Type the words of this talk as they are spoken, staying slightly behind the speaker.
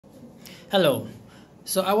Hello.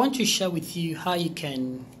 So I want to share with you how you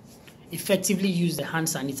can effectively use the hand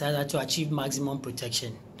sanitizer to achieve maximum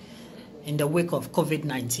protection in the wake of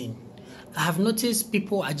COVID-19. I have noticed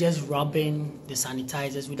people are just rubbing the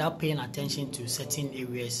sanitizers without paying attention to certain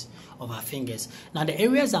areas of our fingers. Now the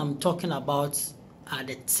areas I'm talking about are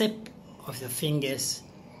the tip of your fingers,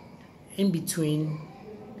 in between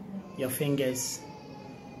your fingers,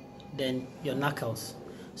 then your knuckles.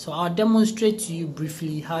 So I'll demonstrate to you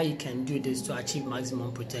briefly how you can do this to achieve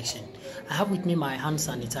maximum protection. I have with me my hand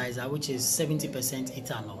sanitizer, which is 70%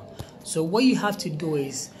 ethanol. So what you have to do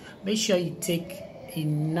is make sure you take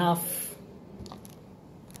enough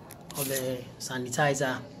of the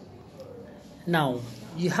sanitizer. Now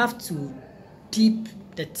you have to dip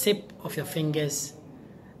the tip of your fingers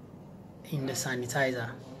in the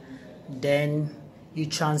sanitizer. Then you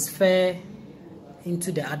transfer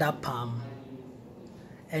into the other palm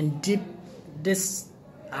and dip this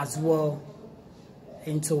as well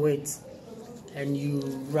into it, and you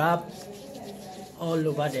rub all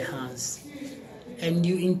over the hands, and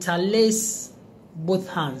you interlace both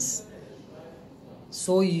hands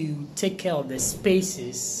so you take care of the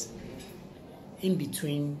spaces in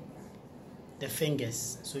between the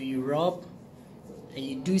fingers. So you rub and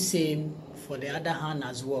you do same for the other hand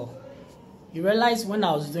as well. You realize when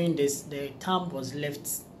I was doing this, the thumb was left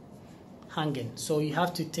hanging, so you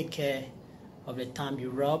have to take care of the thumb.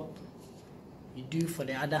 You rub, you do for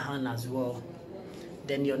the other hand as well.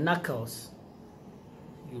 Then your knuckles,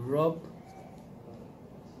 you rub,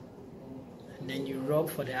 and then you rub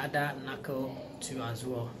for the other knuckle too as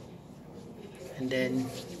well, and then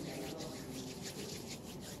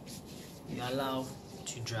you allow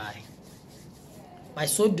to dry. By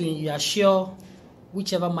so doing, you are sure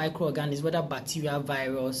whichever microorganism, whether bacteria,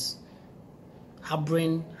 virus,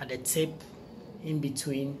 harboring at the tip, in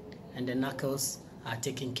between, and the knuckles are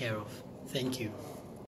taken care of. Thank you.